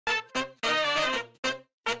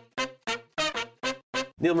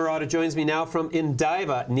Niel Marotta joins me now from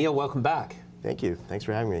Indiva. Neil, welcome back. Thank you. Thanks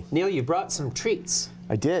for having me. Neil, you brought some treats.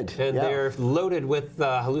 I did. And they're loaded with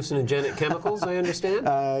hallucinogenic chemicals, I understand?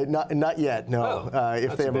 Not yet, no.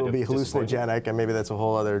 If they ever will be hallucinogenic, and maybe that's a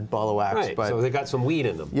whole other ball of wax. Right, but so they got some weed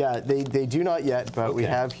in them. Yeah, they do not yet, but we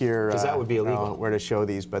have here because that would be illegal. Where to show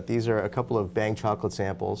these, but these are a couple of Bhang chocolate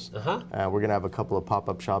samples. We're going to have a couple of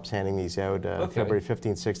pop-up shops handing these out February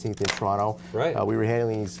 15th, 16th in Toronto. Right. We were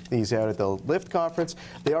handing these out at the LIFT conference.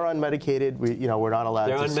 They are unmedicated. We're not allowed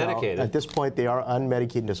to sell. They're unmedicated. At this point, they are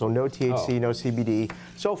unmedicated, so no THC, no CBD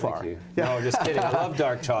so far. Thank you. No, just kidding. I love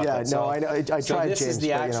dark chocolate. Yeah, no, I know. I tried, so this James, is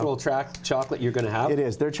the actual chocolate you're going to have? It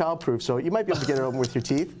is. They're child-proof, so you might be able to get it open with your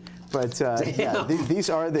teeth. But yeah, these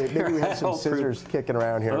are the. Maybe we have some scissors kicking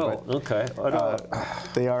around here. Oh, but, okay.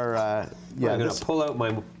 they are. Yeah, I'm going to pull out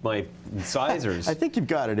my incisors. I think you've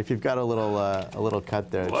got it. If you've got a little cut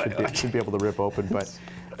there, it should be able to rip open. But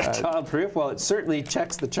child-proof? Well, it certainly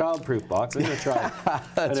checks the child-proof box. I'm going to try.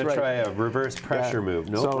 Try a reverse pressure move.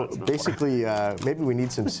 No. So basically, maybe we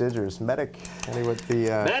need some scissors. Medic,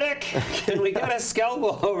 Medic, can we get a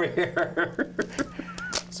scalpel over here?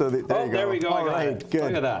 So there you go. There we go. All right, good.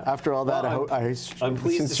 Look at that. After all that, I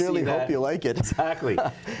sincerely hope you like it. Exactly.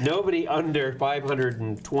 Nobody under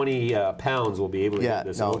 520 pounds will be able to get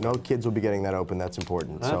this open. No kids will be getting that open. That's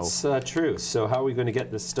important. That's true. So how are we going to get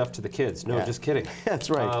this stuff to the kids? No, just kidding. That's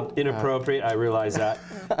right. Inappropriate, I realize that.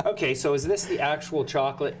 Okay, so is this the actual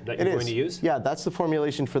chocolate that you're going to use? Yeah, that's the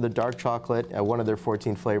formulation for the dark chocolate, one of their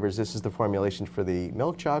 14 flavors. This is the formulation for the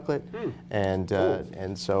milk chocolate.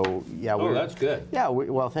 And so, yeah. Oh, that's good. Yeah,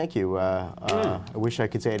 well, thank you. I wish I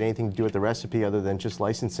could say it had anything to do with the recipe other than just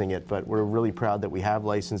licensing it, but we're really proud that we have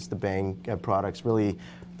licensed the Bhang products, really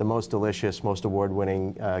the most delicious, most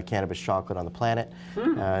award-winning cannabis chocolate on the planet.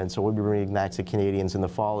 And so we'll be bringing that to Canadians in the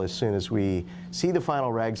fall as soon as we see the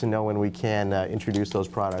final regs and know when we can introduce those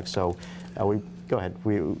products. So go ahead.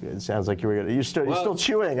 It sounds like you're still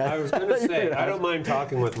chewing. I was going to say, I don't mind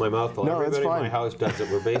talking with my mouth full. No, Everybody that's fine. in my house does it.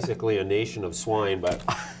 We're basically a nation of swine, but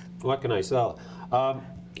what can I sell?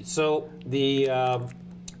 So the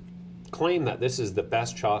claim that this is the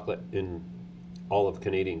best chocolate in all of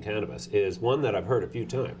Canadian cannabis is one that I've heard a few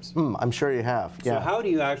times. I'm sure you have. So how do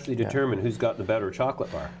you actually determine who's got the better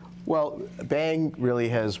chocolate bar? Well, Bhang really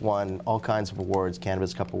has won all kinds of awards,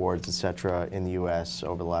 Cannabis Cup Awards, etc., in the U.S.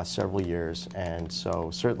 over the last several years, and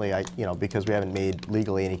so certainly, because we haven't made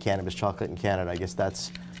legally any cannabis chocolate in Canada, I guess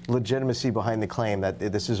that's legitimacy behind the claim that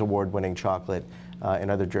this is award-winning chocolate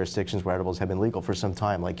in other jurisdictions where edibles have been legal for some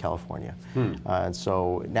time, like California. And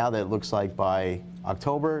so now that it looks like by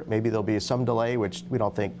October, maybe there'll be some delay, which we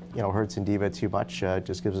don't think hurts Indiva too much. It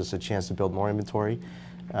just gives us a chance to build more inventory.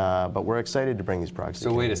 But we're excited to bring these products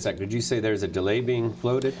to wait a sec, did you say there's a delay being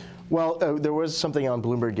floated? Well, there was something on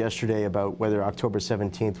Bloomberg yesterday about whether October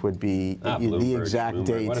 17th would be the exact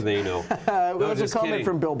date. What do they know? It was a comment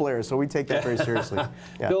from Bill Blair, so we take that very seriously.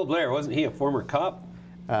 Yeah. Bill Blair, wasn't he a former cop?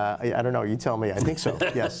 I don't know. You tell me. I think so.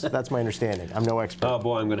 Yes, that's my understanding. I'm no expert. Oh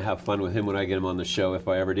boy, I'm going to have fun with him when I get him on the show, if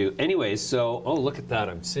I ever do. Anyways, so look at that.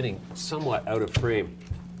 I'm sitting somewhat out of frame.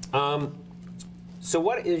 So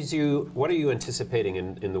what are you anticipating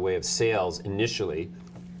in the way of sales initially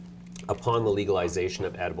upon the legalization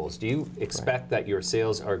of edibles? Do you expect that your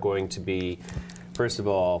sales are going to be, first of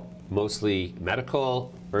all, mostly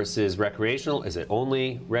medical versus recreational? Is it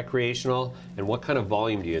only recreational? And what kind of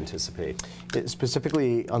volume do you anticipate?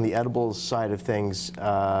 Specifically on the edibles side of things,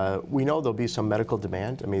 we know there'll be some medical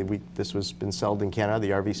demand. I mean, this was been sold in Canada,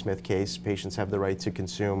 the R.V. Smith case. Patients have the right to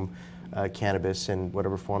consume cannabis in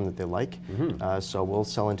whatever form that they like. So we'll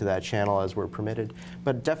sell into that channel as we're permitted.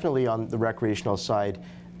 But definitely on the recreational side,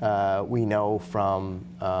 we know from,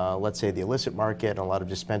 let's say, the illicit market and a lot of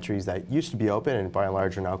dispensaries that used to be open and by and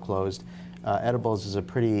large are now closed. Edibles is a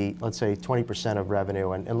pretty, let's say, 20% of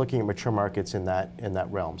revenue, and looking at mature markets in that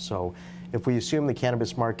realm. So if we assume the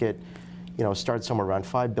cannabis market starts somewhere around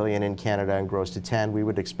 $5 billion in Canada and grows to 10, we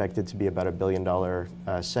would expect it to be about $1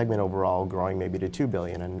 billion segment overall, growing maybe to $2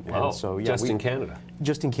 billion. And so, yeah, just in Canada?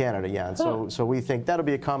 Just in Canada, yeah. And so we think that'll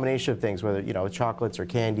be a combination of things, whether chocolates or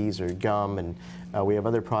candies or gum, and we have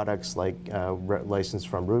other products like licensed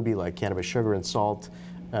from Ruby, like cannabis sugar and salt,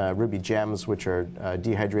 Ruby Gems, which are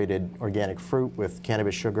dehydrated organic fruit with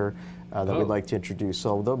cannabis sugar that we'd like to introduce.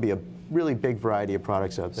 So there'll be a really big variety of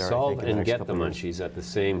products out there. Solve and get the munchies at the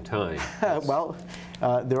same time. Well,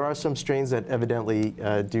 there are some strains that evidently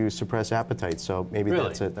do suppress appetite, so maybe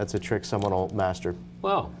that's a trick someone will master.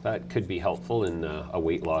 Well, that could be helpful in a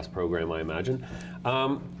weight loss program, I imagine.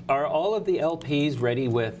 Are all of the LPs ready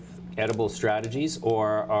with edible strategies,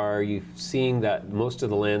 or are you seeing that most of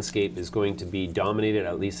the landscape is going to be dominated,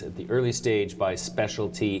 at least at the early stage, by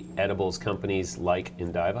specialty edibles companies like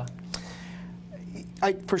Indiva?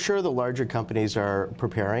 For sure, the larger companies are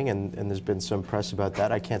preparing, and there's been some press about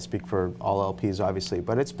that. I can't speak for all LPs, obviously,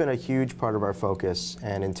 but it's been a huge part of our focus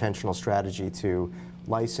and intentional strategy to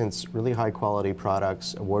license really high-quality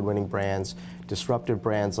products, award-winning brands, disruptive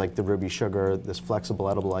brands like the Ruby Sugar, this flexible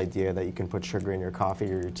edible idea that you can put sugar in your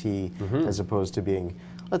coffee or your tea, as opposed to being,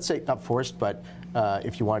 let's say, not forced, but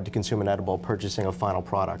if you wanted to consume an edible, purchasing a final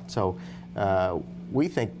product. So we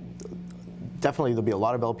think definitely there'll be a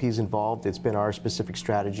lot of LPs involved. It's been our specific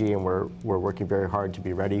strategy, and we're working very hard to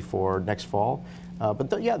be ready for next fall.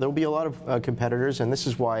 Yeah, there'll be a lot of competitors, and this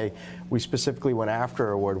is why we specifically went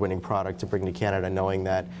after award-winning product to bring to Canada, knowing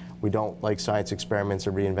that we don't like science experiments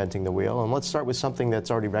or reinventing the wheel. And let's start with something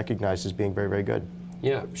that's already recognized as being very, very good.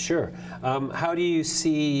 Yeah, sure. How do you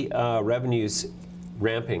see revenues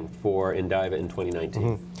ramping for Indiva in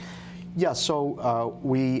 2019? Yeah, so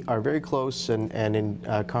we are very close and in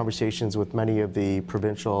conversations with many of the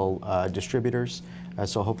provincial distributors.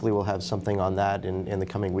 So hopefully we'll have something on that in the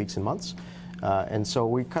coming weeks and months. And so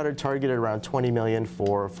we kind of targeted around 20 million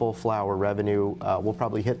for full flower revenue. We'll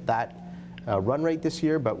probably hit that run rate this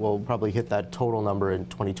year, but we'll probably hit that total number in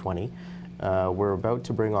 2020. We're about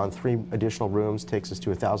to bring on 3 additional rooms, takes us to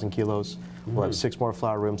 1,000 kilos. We'll have 6 more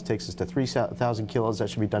flower rooms, takes us to 3,000 kilos. That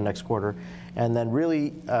should be done next quarter. And then really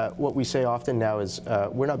what we say often now is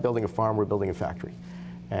we're not building a farm, we're building a factory.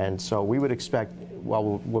 And so we would expect,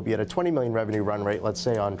 well, we'll be at a 20 million revenue run rate, let's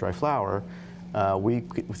say on dry flower. We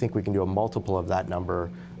think we can do a multiple of that number,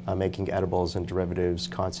 making edibles and derivatives,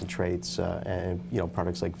 concentrates, and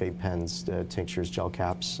products like vape pens, tinctures, gel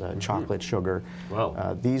caps, chocolate, sugar.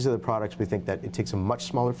 Wow. These are the products we think that it takes a much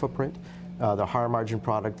smaller footprint, the higher margin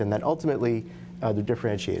product, and then ultimately they're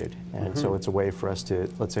differentiated. And so it's a way for us to,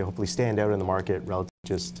 let's say, hopefully stand out in the market relative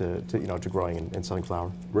just to growing and selling flower.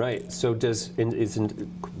 Right. So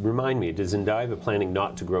remind me, does Indiva planning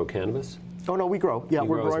not to grow cannabis? Oh no, we grow. Yeah,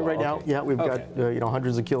 we're growing right now. Yeah, we've got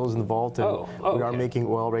hundreds of kilos in the vault, and we are making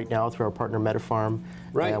oil right now through our partner MetaPharm.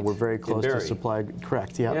 Right. And we're very close to supply.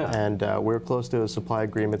 Correct. Yeah. And we're close to supply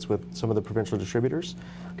agreements with some of the provincial distributors.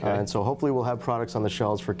 And so hopefully we'll have products on the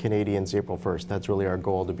shelves for Canadians April 1st. That's really our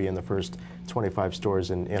goal, to be in the first 25 stores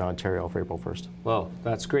in Ontario for April 1st. Well,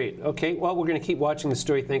 that's great. Okay. Well, we're going to keep watching the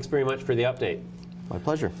story. Thanks very much for the update. My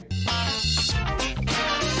pleasure.